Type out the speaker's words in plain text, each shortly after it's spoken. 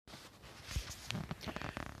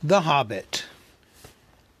The Hobbit,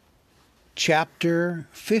 Chapter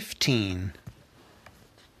 15,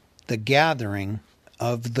 The Gathering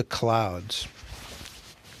of the Clouds.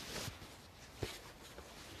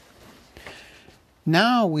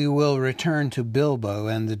 Now we will return to Bilbo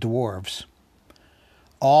and the dwarves.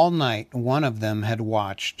 All night one of them had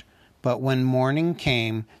watched, but when morning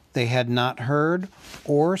came they had not heard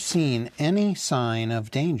or seen any sign of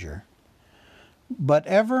danger. But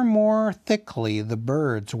ever more thickly the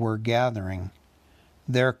birds were gathering.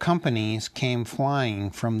 Their companies came flying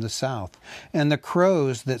from the south, and the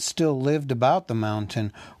crows that still lived about the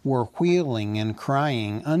mountain were wheeling and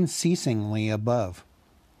crying unceasingly above.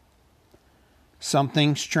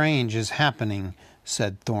 "Something strange is happening,"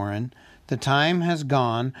 said Thorin. "The time has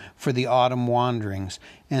gone for the autumn wanderings,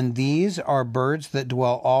 and these are birds that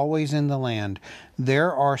dwell always in the land.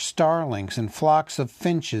 There are starlings and flocks of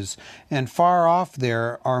finches, and far off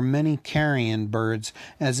there are many carrion birds,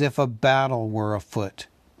 as if a battle were afoot."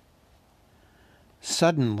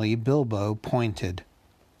 Suddenly Bilbo pointed.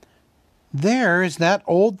 "There is that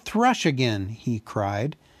old thrush again," he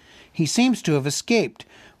cried. "He seems to have escaped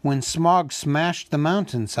when Smaug smashed the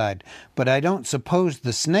mountainside, but I don't suppose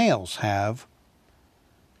the snails have."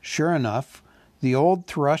 Sure enough, the old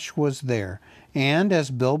thrush was there, and as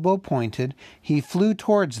Bilbo pointed, he flew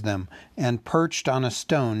towards them and perched on a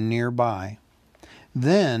stone nearby.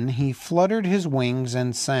 Then he fluttered his wings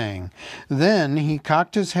and sang. Then he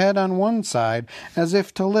cocked his head on one side as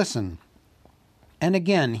if to listen. And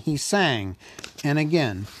again he sang, and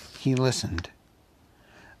again he listened.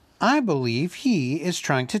 "I believe he is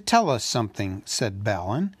trying to tell us something," said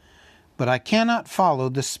Balin, "but I cannot follow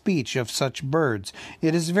the speech of such birds.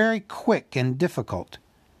 It is very quick and difficult.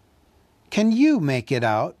 Can you make it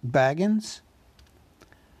out, Baggins?"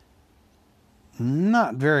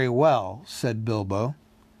 "Not very well," said Bilbo.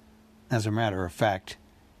 As a matter of fact,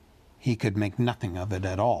 he could make nothing of it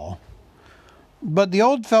at all. "But the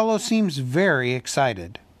old fellow seems very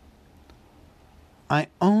excited." "I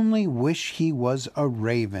only wish he was a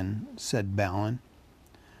raven," said Balin.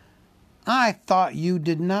 "I thought you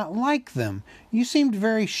did not like them. You seemed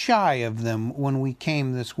very shy of them when we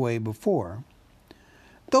came this way before."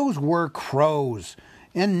 "Those were crows,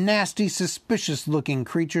 and nasty, suspicious-looking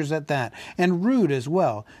creatures at that, and rude as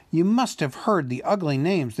well. You must have heard the ugly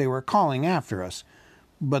names they were calling after us.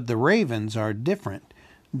 But the ravens are different.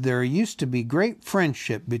 There used to be great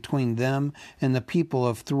friendship between them and the people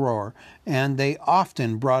of Thror, and they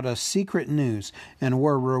often brought us secret news, and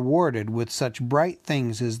were rewarded with such bright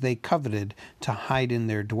things as they coveted to hide in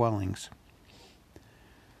their dwellings.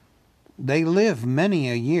 They live many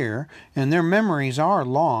a year, and their memories are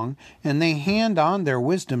long, and they hand on their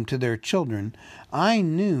wisdom to their children. I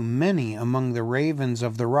knew many among the ravens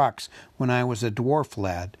of the rocks when I was a dwarf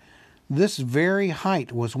lad. This very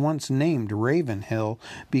height was once named Raven Hill,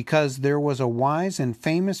 because there was a wise and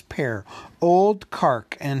famous pair, old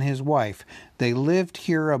Kark and his wife. They lived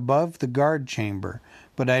here above the guard chamber,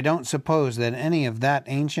 but I don't suppose that any of that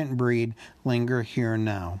ancient breed linger here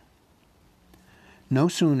now." No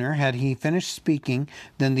sooner had he finished speaking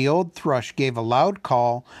than the old thrush gave a loud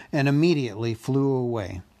call and immediately flew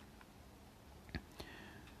away.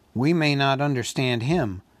 "We may not understand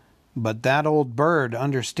him, but that old bird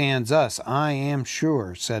understands us, I am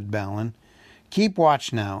sure," said Balin. "Keep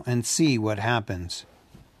watch now and see what happens."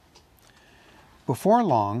 Before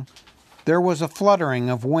long, there was a fluttering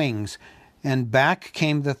of wings, and back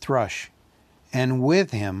came the thrush, and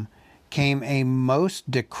with him came a most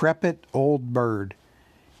decrepit old bird.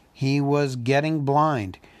 He was getting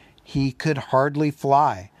blind. He could hardly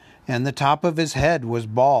fly, and the top of his head was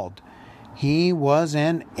bald. He was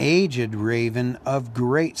an aged raven of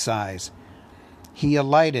great size. He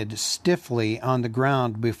alighted stiffly on the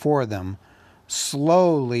ground before them,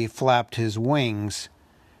 slowly flapped his wings,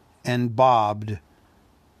 and bobbed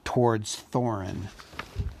towards Thorin.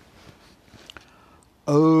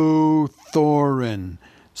 "O Thorin,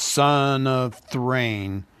 son of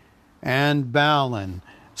Thrain, and Balin,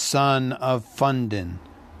 son of Fundin,"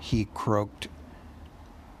 he croaked,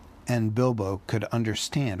 and Bilbo could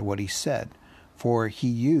understand what he said, for he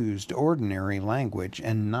used ordinary language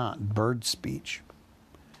and not bird speech.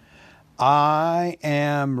 "I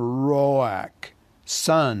am Roak,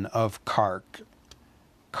 son of Kark.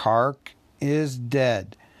 Kark is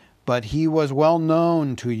dead, but he was well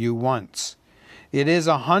known to you once. It is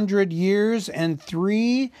 100 years and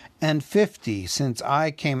 53 since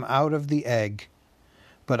I came out of the egg,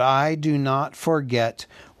 but I do not forget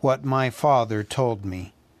what my father told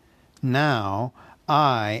me. Now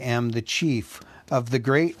I am the chief of the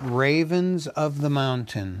great ravens of the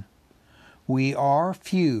mountain. We are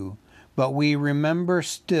few, but we remember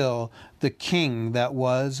still the king that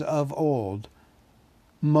was of old.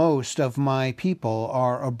 Most of my people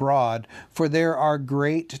are abroad, for there are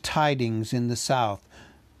great tidings in the south.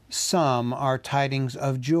 Some are tidings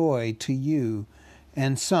of joy to you,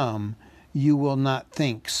 and some you will not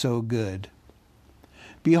think so good.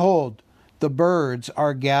 Behold, the birds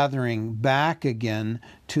are gathering back again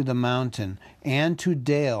to the mountain and to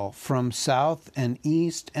dale from south and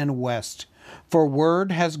east and west, for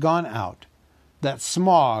word has gone out that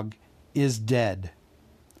Smog is dead.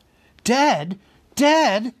 Dead?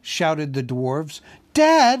 Dead? Shouted the dwarves.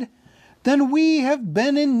 Dead? Then we have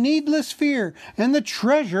been in needless fear, and the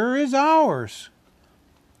treasure is ours.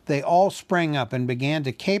 They all sprang up and began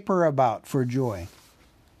to caper about for joy.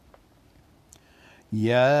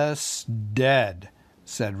 Yes, dead,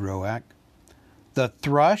 said Roak. The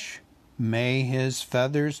thrush, may his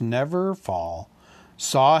feathers never fall,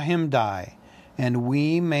 saw him die, and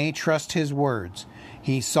we may trust his words.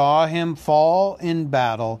 He saw him fall in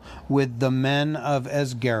battle with the men of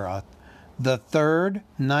Esgaroth, the third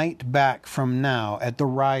night back from now at the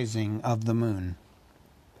rising of the moon.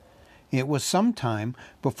 It was some time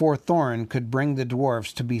before Thorin could bring the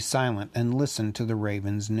dwarfs to be silent and listen to the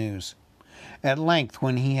raven's news. At length,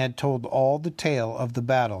 when he had told all the tale of the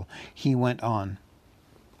battle, he went on.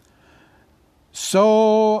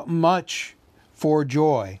 So much for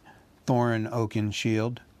joy, Thorin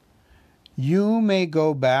Oakenshield. You may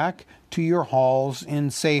go back to your halls in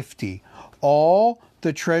safety. All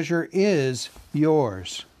the treasure is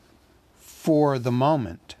yours, for the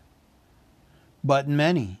moment. But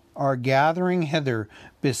many are gathering hither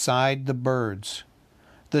beside the birds.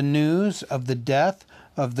 The news of the death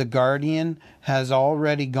of the guardian has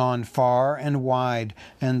already gone far and wide,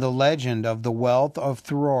 and the legend of the wealth of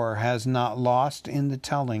Thror has not lost in the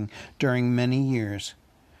telling during many years.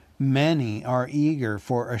 Many are eager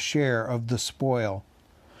for a share of the spoil.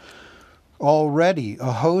 Already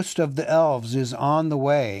a host of the elves is on the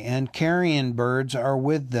way, and carrion birds are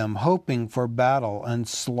with them, hoping for battle and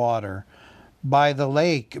slaughter. By the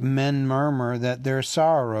lake men murmur that their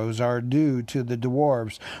sorrows are due to the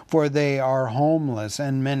dwarves, for they are homeless,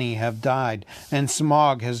 and many have died, and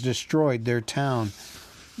Smog has destroyed their town.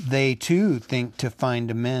 They too think to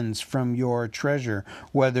find amends from your treasure,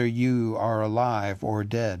 whether you are alive or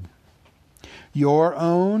dead. Your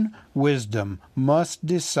own wisdom must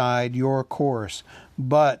decide your course,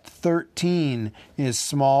 but 13 is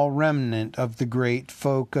small remnant of the great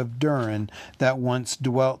folk of Durin that once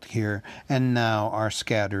dwelt here and now are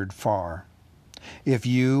scattered far. If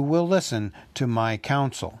you will listen to my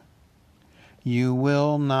counsel, you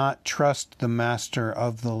will not trust the master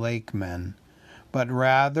of the lake men, but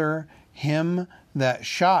rather him that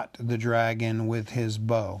shot the dragon with his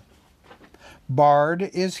bow. Bard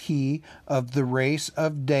is he of the race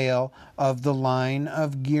of Dale, of the line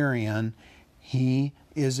of Girion. He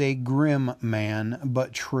is a grim man,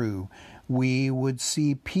 but true. We would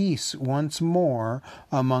see peace once more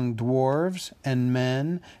among dwarves and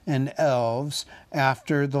men and elves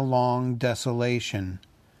after the long desolation.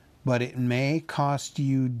 But it may cost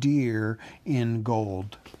you dear in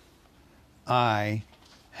gold. I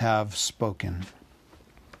have spoken.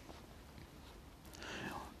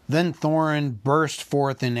 Then Thorin burst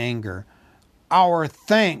forth in anger. Our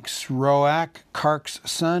thanks, Roak, Kark's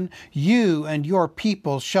son. You and your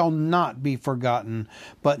people shall not be forgotten,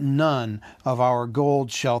 but none of our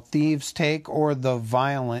gold shall thieves take or the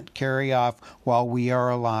violent carry off while we are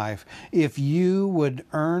alive. If you would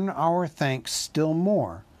earn our thanks still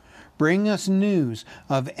more, bring us news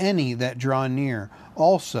of any that draw near.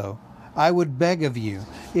 Also, I would beg of you,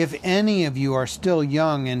 if any of you are still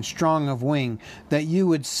young and strong of wing, that you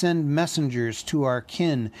would send messengers to our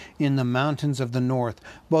kin in the mountains of the north,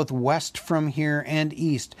 both west from here and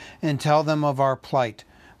east, and tell them of our plight.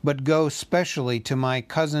 But go specially to my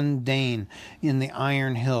cousin Dane in the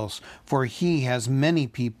Iron Hills, for he has many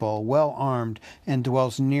people well armed and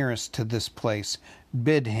dwells nearest to this place.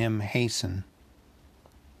 Bid him hasten.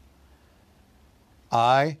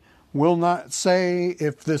 I will not say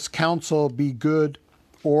if this counsel be good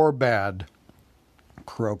or bad,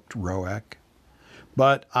 croaked Roak,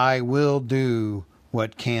 but I will do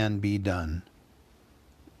what can be done.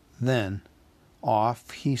 Then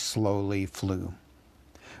off he slowly flew.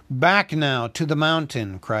 Back now to the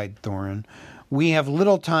mountain, cried Thorin. We have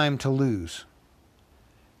little time to lose.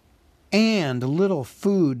 "And little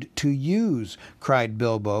food to use," cried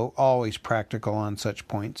Bilbo, always practical on such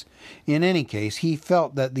points. In any case, he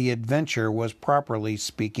felt that the adventure was, properly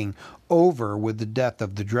speaking, over with the death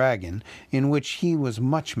of the dragon, in which he was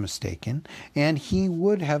much mistaken, and he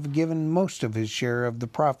would have given most of his share of the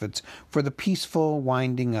profits for the peaceful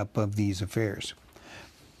winding up of these affairs.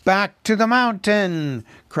 "Back to the mountain!"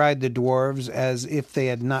 cried the dwarves, as if they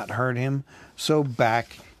had not heard him, so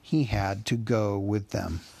back he had to go with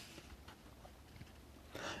them.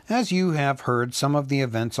 As you have heard some of the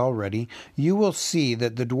events already, you will see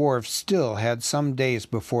that the dwarfs still had some days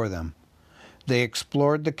before them. They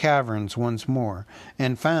explored the caverns once more,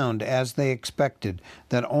 and found, as they expected,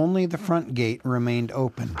 that only the front gate remained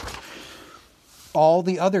open. All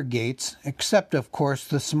the other gates, except of course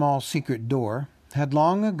the small secret door, had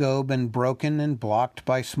long ago been broken and blocked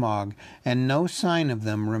by Smaug, and no sign of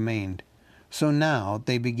them remained. So now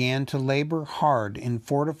they began to labor hard in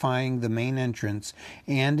fortifying the main entrance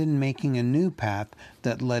and in making a new path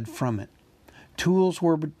that led from it. Tools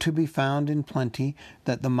were to be found in plenty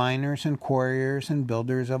that the miners and quarriers and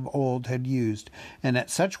builders of old had used, and at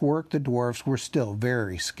such work the dwarfs were still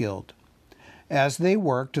very skilled. As they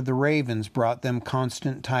worked, the ravens brought them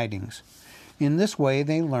constant tidings. In this way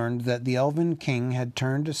they learned that the elven king had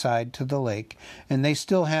turned aside to the lake, and they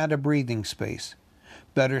still had a breathing space.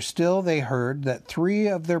 Better still, they heard that 3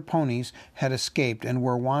 of their ponies had escaped and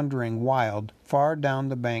were wandering wild far down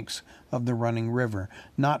the banks of the running river,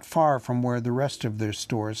 not far from where the rest of their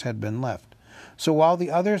stores had been left. So while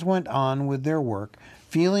the others went on with their work,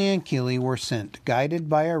 Fili and Kili were sent, guided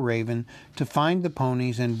by a raven, to find the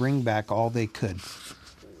ponies and bring back all they could.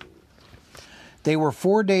 They were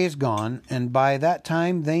 4 days gone, and by that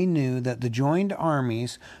time they knew that the joined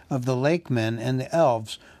armies of the lake men and the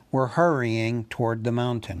elves were hurrying toward the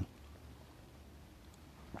mountain.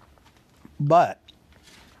 But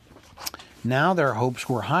now their hopes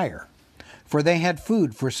were higher, for they had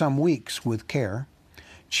food for some weeks with care,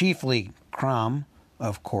 chiefly crom,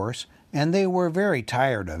 of course, and they were very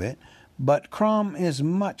tired of it, but crom is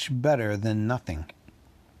much better than nothing.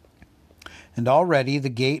 And already the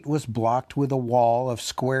gate was blocked with a wall of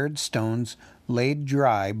squared stones laid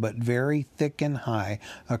dry but very thick and high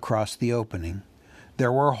across the opening.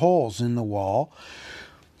 There were holes in the wall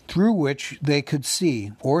through which they could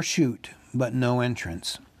see or shoot, but no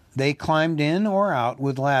entrance. They climbed in or out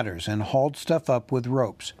with ladders and hauled stuff up with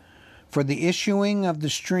ropes. For the issuing of the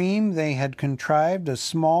stream they had contrived a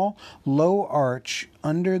small, low arch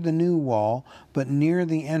under the new wall, but near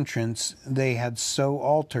the entrance they had so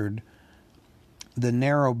altered the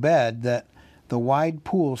narrow bed that the wide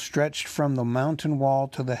pool stretched from the mountain wall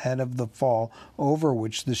to the head of the fall over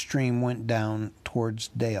which the stream went down towards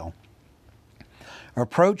Dale.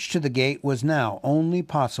 Approach to the gate was now only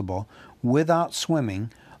possible, without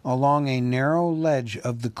swimming, along a narrow ledge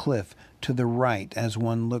of the cliff to the right as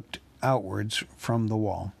one looked outwards from the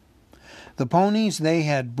wall. The ponies they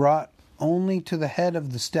had brought only to the head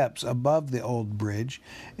of the steps above the old bridge,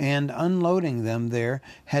 and unloading them there,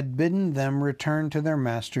 had bidden them return to their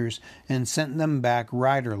masters and sent them back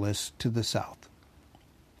riderless to the south.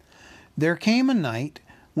 There came a night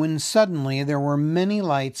when suddenly there were many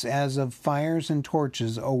lights as of fires and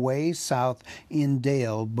torches away south in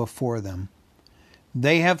Dale before them.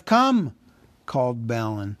 "They have come," called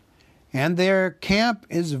Balin, "and their camp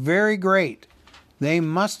is very great. They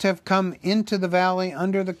must have come into the valley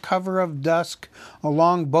under the cover of dusk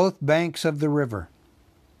along both banks of the river."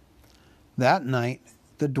 That night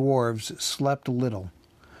the dwarves slept little.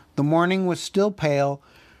 The morning was still pale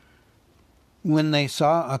when they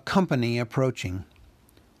saw a company approaching.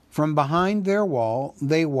 From behind their wall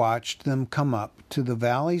they watched them come up to the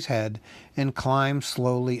valley's head and climb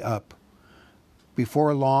slowly up.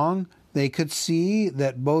 Before long they could see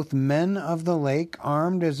that both men of the lake,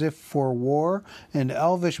 armed as if for war, and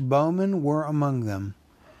elvish bowmen were among them.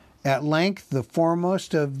 At length the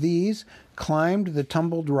foremost of these climbed the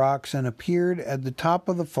tumbled rocks and appeared at the top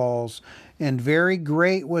of the falls, and very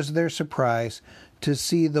great was their surprise to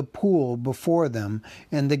see the pool before them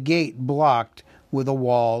and the gate blocked with a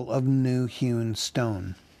wall of new-hewn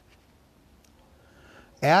stone.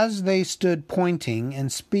 As they stood pointing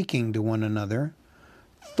and speaking to one another,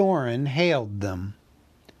 Thorin hailed them.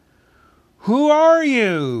 "Who are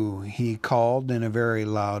you," he called in a very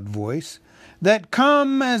loud voice, "that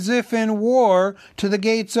come as if in war to the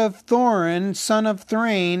gates of Thorin, son of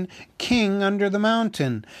Thrain, king under the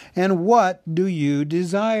mountain? And what do you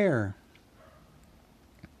desire?"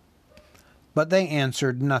 But they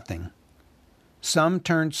answered nothing. Some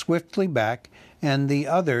turned swiftly back, and the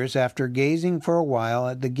others, after gazing for a while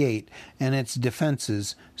at the gate and its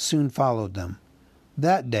defences, soon followed them.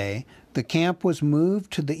 That day the camp was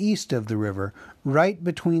moved to the east of the river, right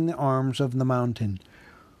between the arms of the mountain.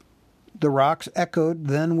 The rocks echoed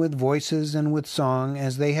then with voices and with song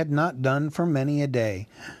as they had not done for many a day.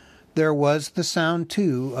 There was the sound,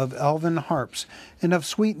 too, of elven harps and of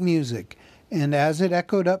sweet music, and as it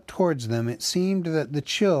echoed up towards them it seemed that the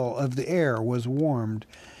chill of the air was warmed,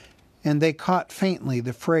 and they caught faintly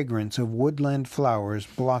the fragrance of woodland flowers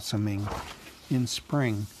blossoming in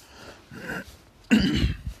spring.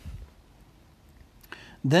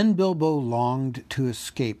 Then Bilbo longed to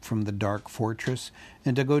escape from the dark fortress,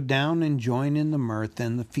 and to go down and join in the mirth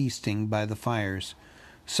and the feasting by the fires.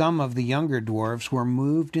 Some of the younger dwarfs were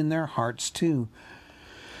moved in their hearts too,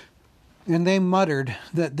 and they muttered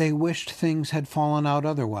that they wished things had fallen out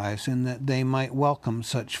otherwise, and that they might welcome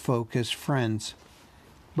such folk as friends.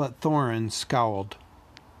 But Thorin scowled.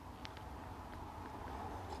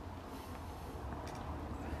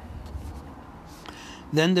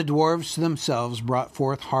 Then the dwarves themselves brought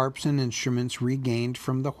forth harps and instruments regained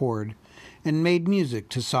from the hoard, and made music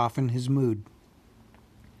to soften his mood.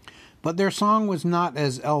 But their song was not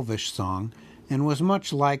as elvish song, and was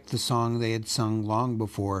much like the song they had sung long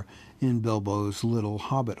before in Bilbo's little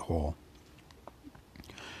hobbit hole.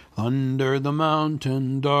 Under the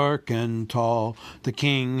mountain dark and tall, the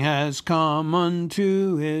king has come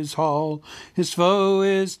unto his hall. His foe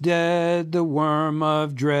is dead, the worm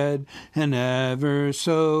of dread, and ever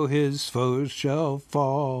so his foes shall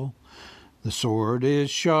fall. The sword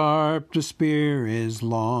is sharp, the spear is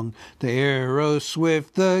long, the arrow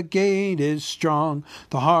swift, the gate is strong,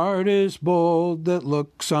 the heart is bold that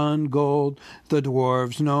looks on gold, the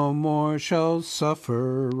dwarves no more shall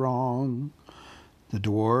suffer wrong. The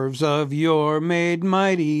dwarves of yore made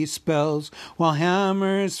mighty spells, while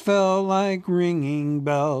hammers fell like ringing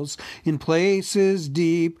bells, in places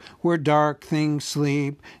deep where dark things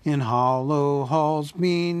sleep, in hollow halls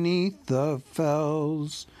beneath the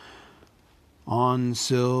fells. On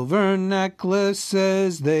silver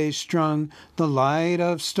necklaces they strung, the light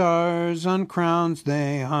of stars on crowns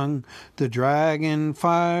they hung, the dragon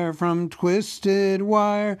fire from twisted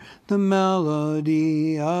wire, the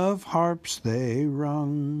melody of harps they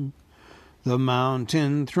rung. The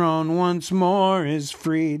mountain throne once more is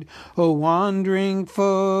freed. O wandering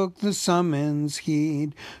folk, the summons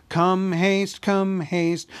heed. Come haste,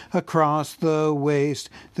 across the waste.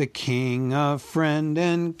 The king of friend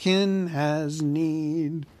and kin has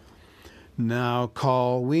need. Now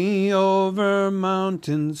call we over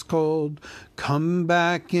mountains cold, come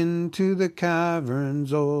back into the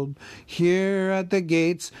caverns old. Here at the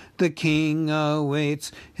gates the king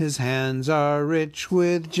awaits, his hands are rich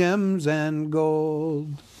with gems and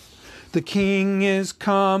gold. The king is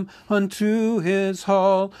come unto his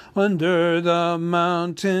hall, under the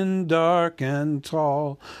mountain dark and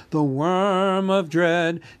tall. The worm of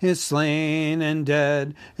dread is slain and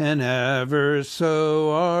dead, and ever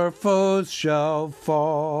so our foes shall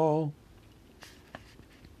fall.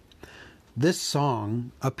 This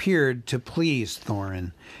song appeared to please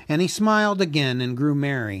Thorin, and he smiled again and grew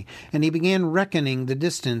merry, and he began reckoning the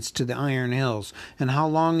distance to the Iron Hills, and how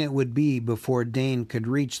long it would be before Dain could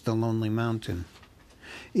reach the Lonely Mountain.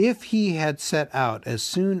 If he had set out as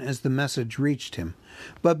soon as the message reached him,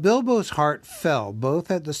 but Bilbo's heart fell both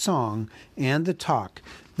at the song and the talk.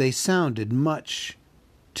 They sounded much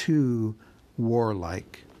too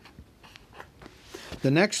warlike.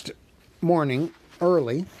 The next morning,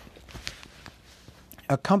 early,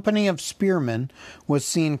 a company of spearmen was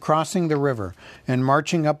seen crossing the river and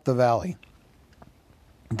marching up the valley.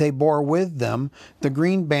 They bore with them the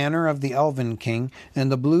green banner of the Elven King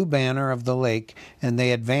and the blue banner of the lake, and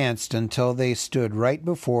they advanced until they stood right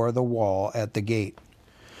before the wall at the gate.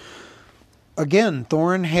 Again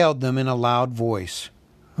Thorin hailed them in a loud voice.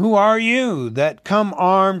 "Who are you that come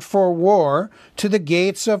armed for war to the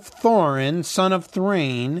gates of Thorin, son of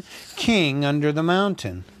Thrain, king under the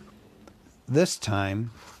mountain?" This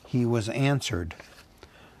time he was answered.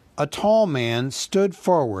 A tall man stood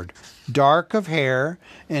forward, dark of hair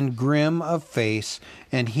and grim of face,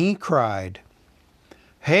 and he cried,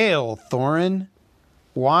 "Hail, Thorin!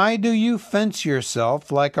 Why do you fence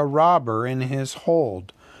yourself like a robber in his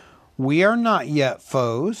hold? We are not yet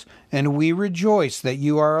foes, and we rejoice that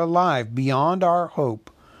you are alive beyond our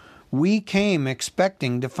hope. We came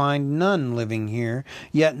expecting to find none living here,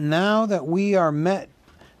 yet now that we are met,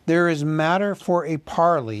 there is matter for a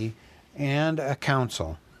parley and a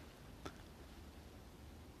council.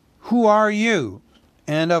 Who are you,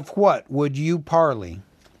 and of what would you parley?"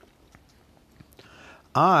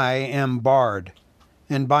 "I am Bard,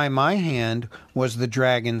 and by my hand was the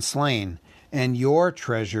dragon slain, and your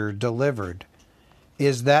treasure delivered.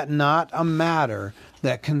 Is that not a matter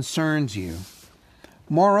that concerns you.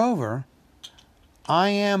 Moreover, I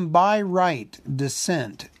am by right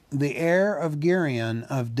descent the heir of Girion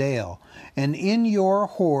of Dale, and in your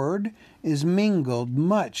hoard is mingled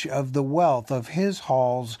much of the wealth of his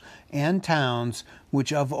halls and towns,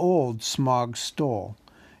 which of old Smaug stole.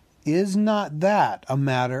 Is not that a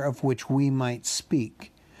matter of which we might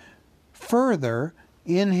speak? Further,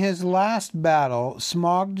 in his last battle,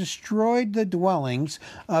 Smaug destroyed the dwellings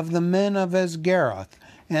of the men of Esgaroth,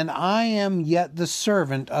 and I am yet the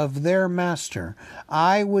servant of their master.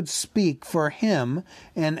 I would speak for him,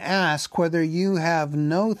 and ask whether you have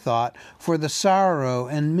no thought for the sorrow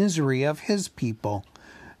and misery of his people.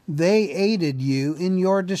 They aided you in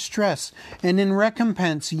your distress, and in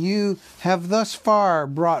recompense you have thus far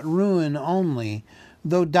brought ruin only,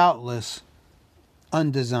 though doubtless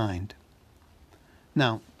undesigned.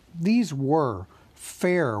 Now, these were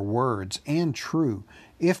fair words and true,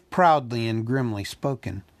 if proudly and grimly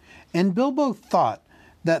spoken, and Bilbo thought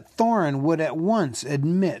that Thorin would at once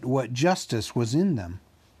admit what justice was in them.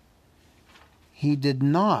 He did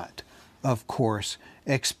not, of course,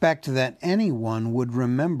 expect that anyone would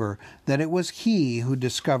remember that it was he who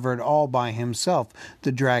discovered all by himself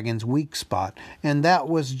the dragon's weak spot, and that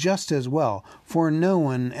was just as well, for no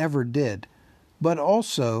one ever did. But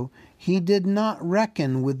also he did not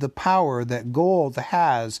reckon with the power that gold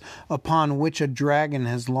has upon which a dragon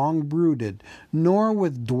has long brooded, nor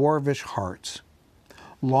with dwarvish hearts.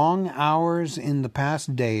 Long hours in the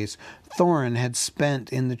past days Thorin had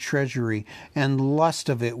spent in the treasury, and lust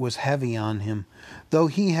of it was heavy on him. Though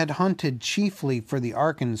he had hunted chiefly for the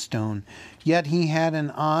Arkenstone, yet he had an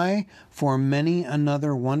eye for many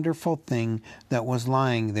another wonderful thing that was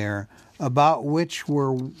lying there, about which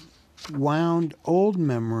were wound old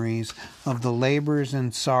memories of the labors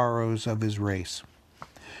and sorrows of his race.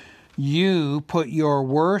 You put your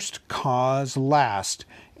worst cause last,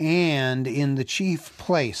 and in the chief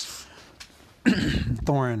place,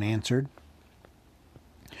 Thorin answered.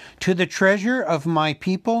 To the treasure of my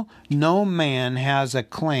people no man has a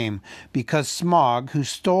claim, because Smaug, who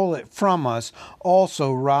stole it from us,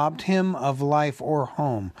 also robbed him of life or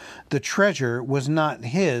home. The treasure was not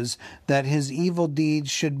his, that his evil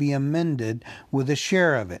deeds should be amended with a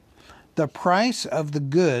share of it. The price of the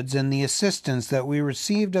goods and the assistance that we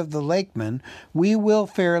received of the Lakemen we will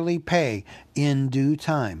fairly pay in due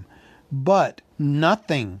time. But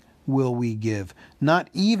nothing will we give, not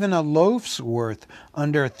even a loaf's worth,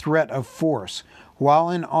 under threat of force. While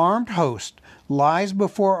an armed host lies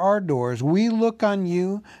before our doors, we look on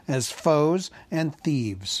you as foes and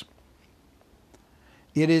thieves.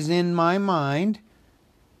 It is in my mind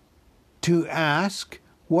to ask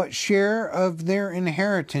what share of their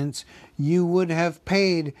inheritance you would have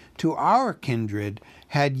paid to our kindred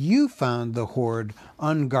had you found the hoard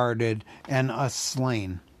unguarded and us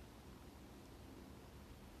slain.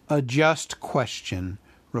 A just question,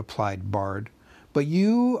 replied Bard, but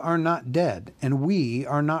you are not dead, and we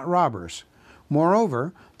are not robbers.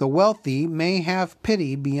 Moreover, the wealthy may have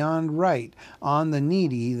pity beyond right on the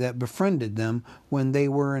needy that befriended them when they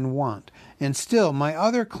were in want, and still my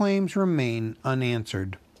other claims remain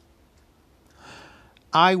unanswered.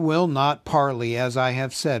 I will not parley, as I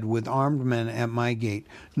have said, with armed men at my gate,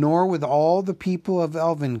 nor with all the people of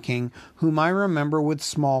Elvenking, whom I remember with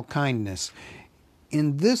small kindness.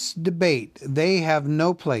 In this debate they have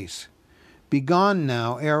no place. Begone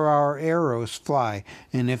now, ere our arrows fly,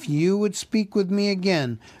 and if you would speak with me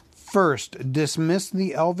again, first dismiss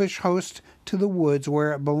the elvish host to the woods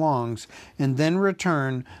where it belongs, and then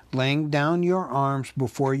return, laying down your arms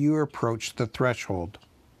before you approach the threshold.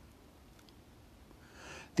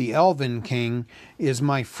 The Elven King is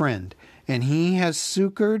my friend, and he has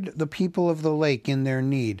succored the people of the lake in their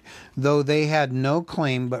need, though they had no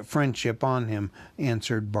claim but friendship on him,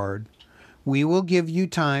 answered Bard. We will give you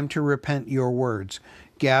time to repent your words.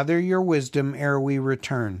 Gather your wisdom ere we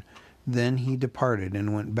return. Then he departed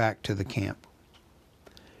and went back to the camp.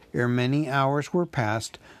 Ere many hours were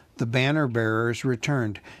past, the banner-bearers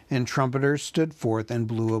returned, and trumpeters stood forth and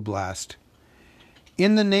blew a blast.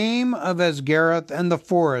 In the name of Esgaroth and the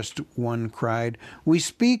forest, one cried, we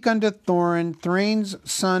speak unto Thorin, Thrain's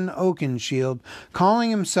son Oakenshield, calling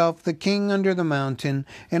himself the king under the mountain,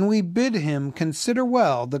 and we bid him consider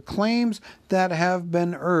well the claims that have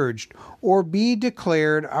been urged, or be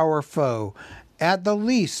declared our foe. At the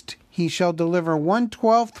least he shall deliver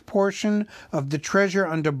 1/12 portion of the treasure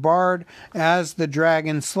unto Bard as the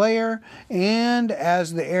dragon slayer, and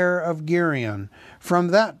as the heir of Girion. From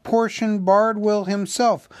that portion Bard will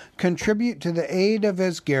himself contribute to the aid of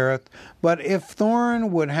Esgareth, but if Thorin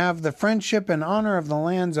would have the friendship and honor of the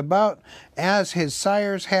lands about, as his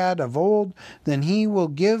sires had of old, then he will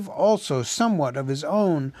give also somewhat of his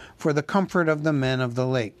own for the comfort of the men of the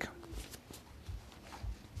lake.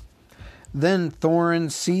 Then Thorin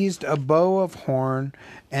seized a bow of horn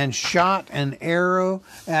and shot an arrow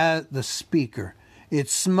at the speaker. It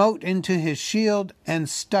smote into his shield and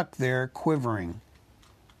stuck there quivering.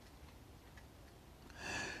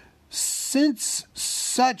 "Since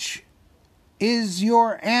such is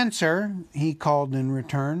your answer," he called in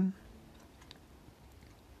return,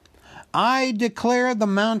 "I declare the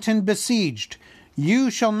mountain besieged. You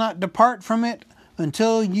shall not depart from it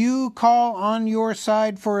until you call on your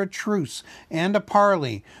side for a truce and a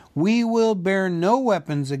parley. We will bear no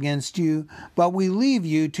weapons against you, but we leave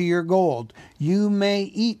you to your gold. You may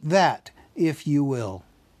eat that, if you will."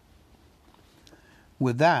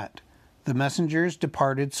 With that, the messengers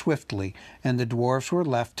departed swiftly, and the dwarfs were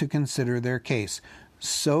left to consider their case.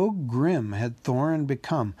 So grim had Thorin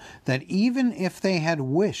become that even if they had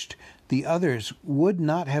wished, the others would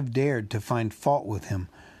not have dared to find fault with him.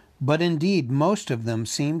 But indeed most of them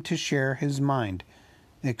seemed to share his mind,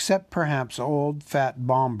 except perhaps old fat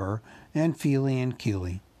Bomber and Fili and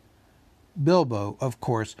Kili. Bilbo, of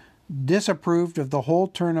course, disapproved of the whole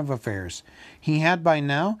turn of affairs. He had by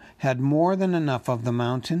now had more than enough of the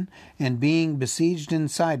mountain, and being besieged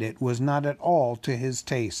inside it was not at all to his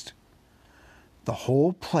taste. "The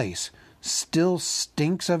whole place still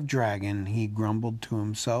stinks of dragon," he grumbled to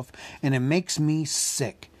himself, "and it makes me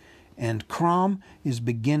sick. And Crom is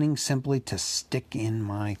beginning simply to stick in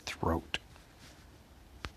my throat."